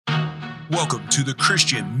Welcome to the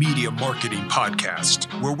Christian Media Marketing Podcast,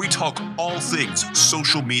 where we talk all things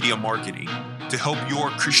social media marketing to help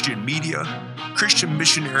your Christian media, Christian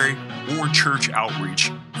missionary, or church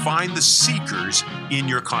outreach find the seekers in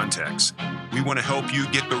your context. We want to help you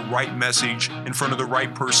get the right message in front of the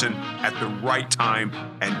right person at the right time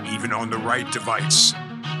and even on the right device.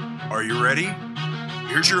 Are you ready?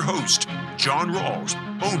 Here's your host, John Rawls,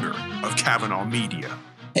 owner of Kavanaugh Media.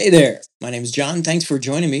 Hey there, my name is John. Thanks for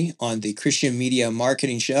joining me on the Christian Media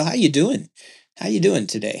Marketing Show. How you doing? How you doing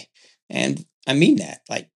today? And I mean that.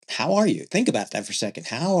 Like, how are you? Think about that for a second.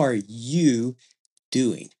 How are you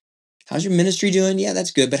doing? How's your ministry doing? Yeah,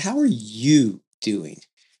 that's good. But how are you doing?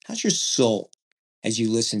 How's your soul as you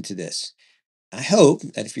listen to this? I hope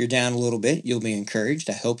that if you're down a little bit, you'll be encouraged.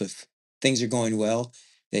 I hope if things are going well,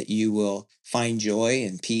 that you will find joy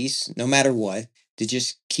and peace, no matter what, to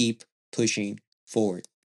just keep pushing forward.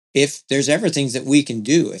 If there's ever things that we can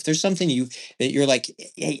do, if there's something that you're like,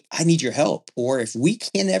 hey, I need your help, or if we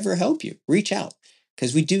can ever help you, reach out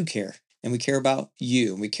because we do care and we care about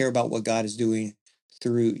you and we care about what God is doing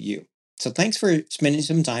through you. So thanks for spending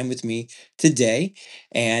some time with me today.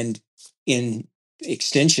 And in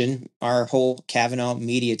extension, our whole Kavanaugh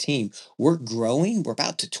Media team. We're growing. We're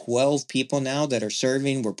about to 12 people now that are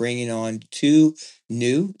serving. We're bringing on 2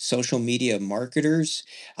 new social media marketers,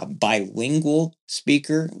 a bilingual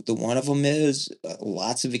speaker. The one of them is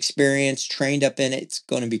lots of experience, trained up in it. It's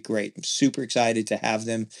going to be great. I'm super excited to have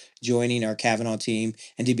them joining our Kavanaugh team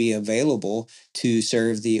and to be available to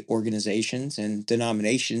serve the organizations and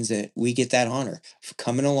denominations that we get that honor of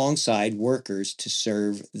coming alongside workers to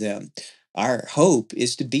serve them. Our hope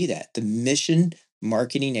is to be that, the mission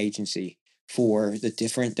marketing agency for the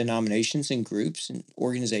different denominations and groups and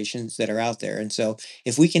organizations that are out there. And so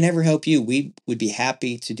if we can ever help you, we would be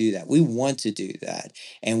happy to do that. We want to do that.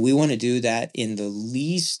 And we want to do that in the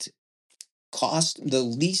least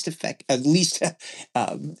least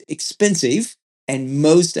expensive and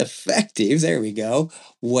most effective, there we go,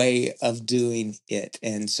 way of doing it.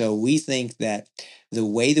 And so we think that the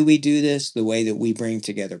way that we do this, the way that we bring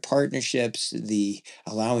together partnerships, the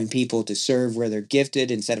allowing people to serve where they're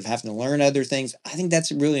gifted instead of having to learn other things, I think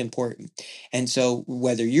that's really important. And so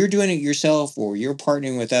whether you're doing it yourself or you're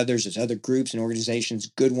partnering with others, there's other groups and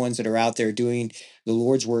organizations, good ones that are out there doing the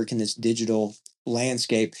Lord's work in this digital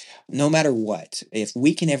landscape, no matter what, if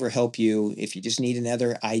we can ever help you, if you just need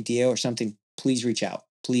another idea or something, please reach out.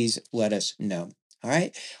 Please let us know. All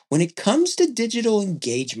right. When it comes to digital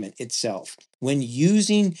engagement itself, when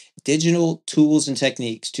using digital tools and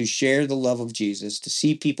techniques to share the love of Jesus, to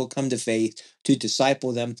see people come to faith, to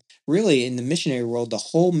disciple them, really in the missionary world, the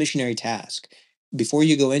whole missionary task before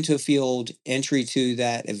you go into a field, entry to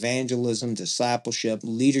that evangelism, discipleship,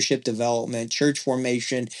 leadership development, church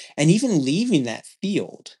formation, and even leaving that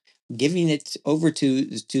field, giving it over to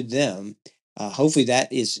them. Hopefully,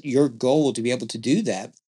 that is your goal to be able to do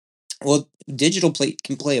that. Well,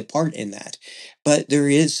 can play a part in that. But there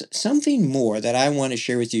is something more that I want to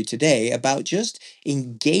share with you today about just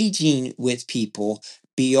engaging with people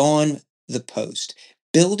beyond the post,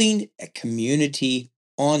 building a community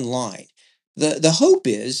online. The hope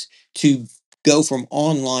is to go from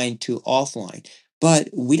online to offline. But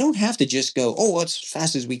we don't have to just go, oh, as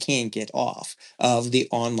fast as we can get off of the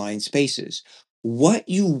online spaces. What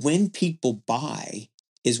you win people by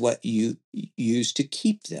is what you use to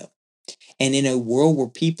keep them. And in a world where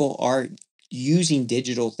people are using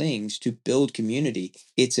digital things to build community,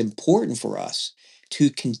 it's important for us to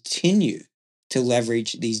continue to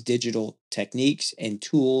leverage these digital techniques and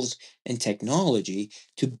tools and technology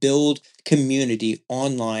to build community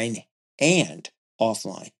online and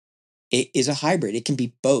offline. It is a hybrid. It can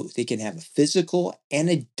be both. It can have a physical and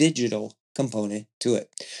a digital component to it.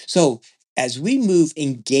 So as we move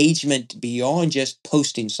engagement beyond just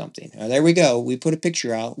posting something, now there we go. We put a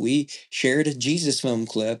picture out. We shared a Jesus film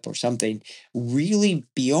clip or something. Really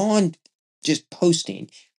beyond just posting,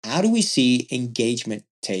 how do we see engagement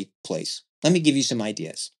take place? Let me give you some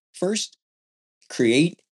ideas. First,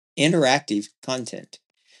 create interactive content.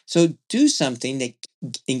 So do something that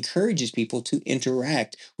encourages people to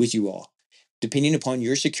interact with you all. Depending upon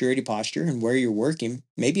your security posture and where you're working,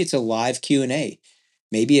 maybe it's a live Q&A.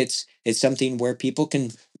 Maybe it's something where people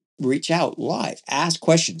can reach out live, ask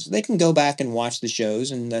questions. They can go back and watch the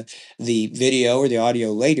shows and the video or the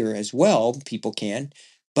audio later as well. People can,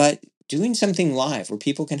 but doing something live where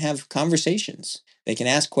people can have conversations, they can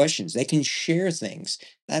ask questions, they can share things.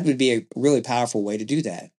 That would be a really powerful way to do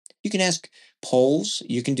that. You can ask polls,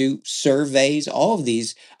 you can do surveys. All of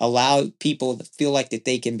these allow people to feel like that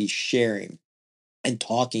they can be sharing and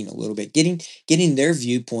talking a little bit, getting their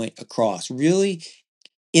viewpoint across, really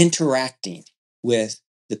interacting with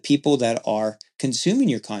the people that are consuming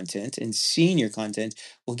your content and seeing your content,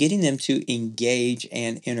 well, getting them to engage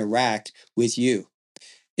and interact with you.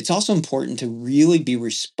 It's also important to really be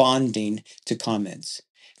responding to comments.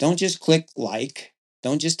 Don't just click like,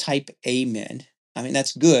 don't just type amen. I mean,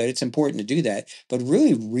 that's good. It's important to do that, but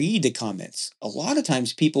really read the comments. A lot of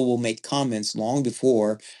times people will make comments long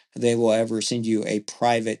before they will ever send you a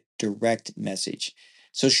private direct message.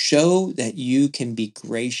 So show that you can be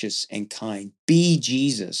gracious and kind. Be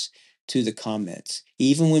Jesus to the comments,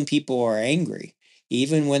 even when people are angry,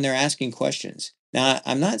 even when they're asking questions. Now,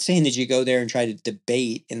 I'm not saying that you go there and try to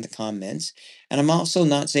debate in the comments, and I'm also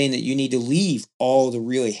not saying that you need to leave all the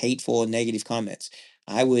really hateful and negative comments.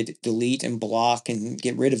 I would delete and block and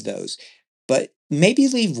get rid of those. But maybe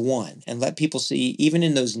leave one and let people see, even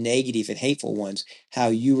in those negative and hateful ones, how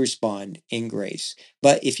you respond in grace.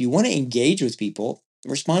 But if you want to engage with people,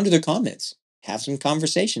 respond to their comments, have some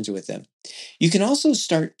conversations with them. You can also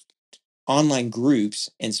start online groups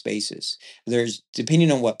and spaces. There's,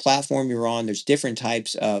 depending on what platform you're on, there's different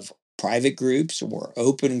types of private groups or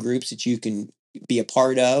open groups that you can be a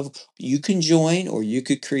part of. You can join or you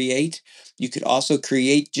could create. You could also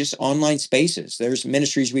create just online spaces. There's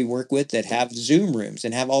ministries we work with that have Zoom rooms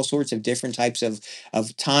and have all sorts of different types of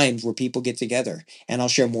times where people get together. And I'll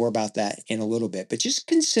share more about that in a little bit. But just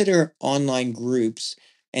consider online groups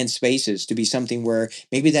and spaces to be something where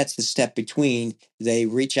maybe that's the step between they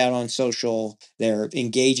reach out on social, they're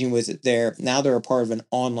engaging with it there. Now they're a part of an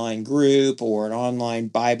online group or an online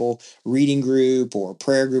Bible reading group or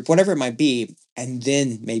prayer group, whatever it might be. And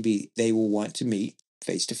then maybe they will want to meet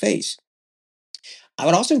face to face. I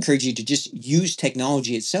would also encourage you to just use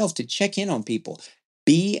technology itself to check in on people.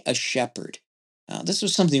 Be a shepherd. This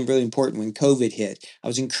was something really important when COVID hit. I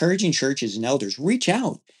was encouraging churches and elders reach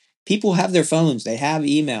out. People have their phones, they have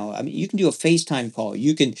email. I mean, you can do a FaceTime call.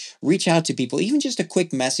 You can reach out to people, even just a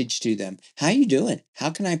quick message to them. How you doing?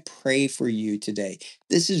 How can I pray for you today?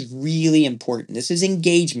 This is really important. This is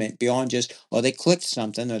engagement beyond just, well, they clicked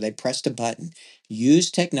something or they pressed a button.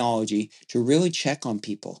 Use technology to really check on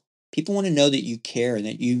people. People want to know that you care and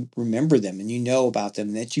that you remember them and you know about them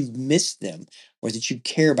and that you've missed them or that you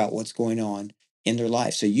care about what's going on in their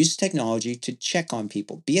life. So use technology to check on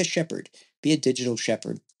people. Be a shepherd, be a digital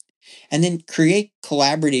shepherd, and then create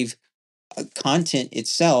collaborative content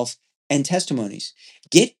itself and testimonies.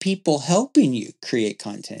 Get people helping you create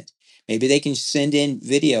content. Maybe they can send in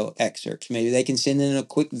video excerpts. Maybe they can send in a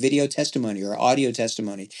quick video testimony or audio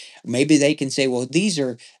testimony. Maybe they can say, well, these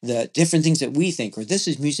are the different things that we think, or this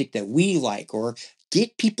is music that we like, or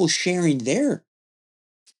get people sharing their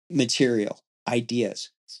material, ideas,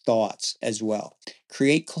 thoughts as well.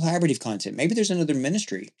 Create collaborative content. Maybe there's another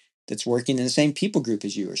ministry that's working in the same people group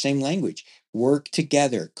as you or same language. Work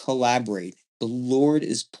together, collaborate. The Lord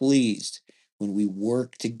is pleased when we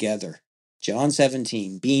work together. John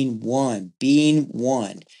 17, being one,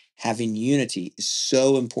 having unity is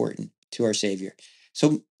so important to our Savior.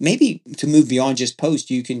 So maybe to move beyond just post,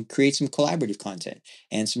 you can create some collaborative content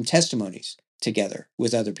and some testimonies together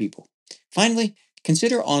with other people. Finally,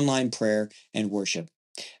 consider online prayer and worship.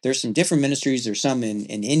 There's some different ministries. There's some in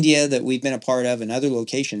India that we've been a part of and other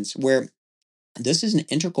locations where this is an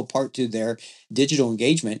integral part to their digital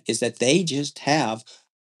engagement is that they just have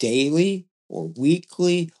daily or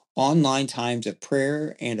weekly online times of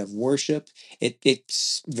prayer and of worship.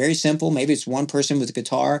 It's very simple. Maybe it's one person with a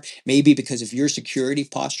guitar. Maybe because of your security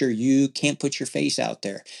posture, you can't put your face out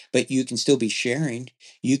there, but you can still be sharing.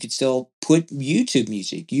 You could still put YouTube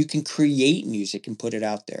music. You can create music and put it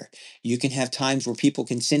out there. You can have times where people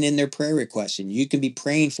can send in their prayer requests and you can be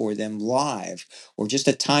praying for them live or just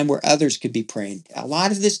a time where others could be praying. A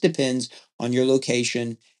lot of this depends on your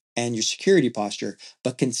location and your security posture,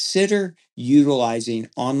 but consider utilizing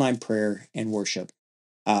online prayer and worship.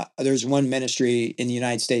 There's one ministry in the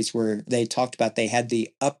United States where they talked about they had the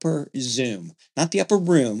upper Zoom, not the upper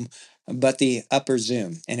room, but the upper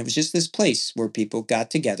Zoom. And it was just this place where people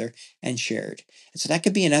got together and shared. And so that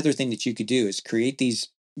could be another thing that you could do is create these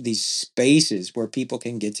spaces where people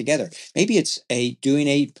can get together. Maybe it's a doing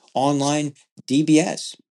a online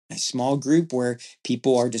DBS, a small group where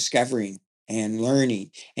people are discovering and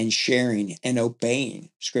learning and sharing and obeying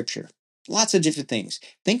scripture. Lots of different things.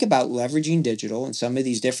 Think about leveraging digital and some of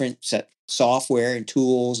these different software and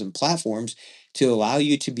tools and platforms to allow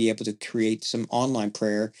you to be able to create some online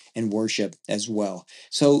prayer and worship as well.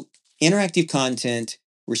 So, interactive content,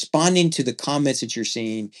 responding to the comments that you're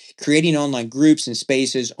seeing, creating online groups and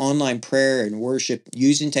spaces, online prayer and worship,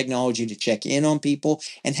 using technology to check in on people,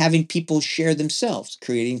 and having people share themselves,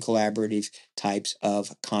 creating collaborative types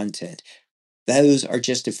of content. Those are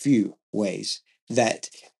just a few ways that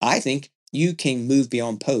I think you can move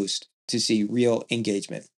beyond post to see real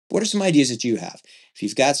engagement. What are some ideas that you have? If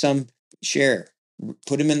you've got some, share,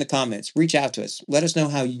 put them in the comments, reach out to us. Let us know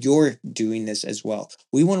how you're doing this as well.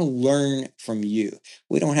 We want to learn from you.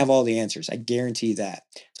 We don't have all the answers. I guarantee that.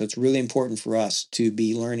 So it's really important for us to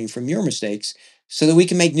be learning from your mistakes so that we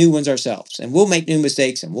can make new ones ourselves. And we'll make new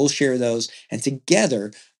mistakes and we'll share those. And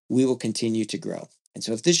together, we will continue to grow. And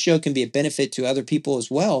so if this show can be a benefit to other people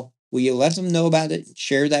as well, will you let them know about it?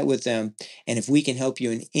 Share that with them. And if we can help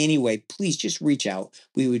you in any way, please just reach out.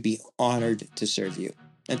 We would be honored to serve you.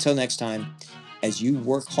 Until next time, as you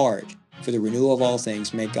work hard for the renewal of all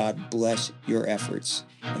things, may God bless your efforts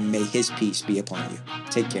and may his peace be upon you.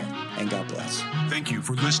 Take care and God bless. Thank you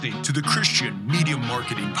for listening to the Christian Media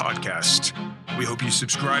Marketing Podcast. We hope you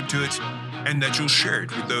subscribe to it and that you'll share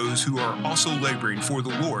it with those who are also laboring for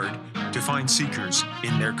the Lord to find seekers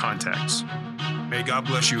in their contacts. May God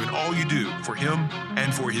bless you in all you do for him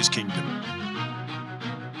and for his kingdom.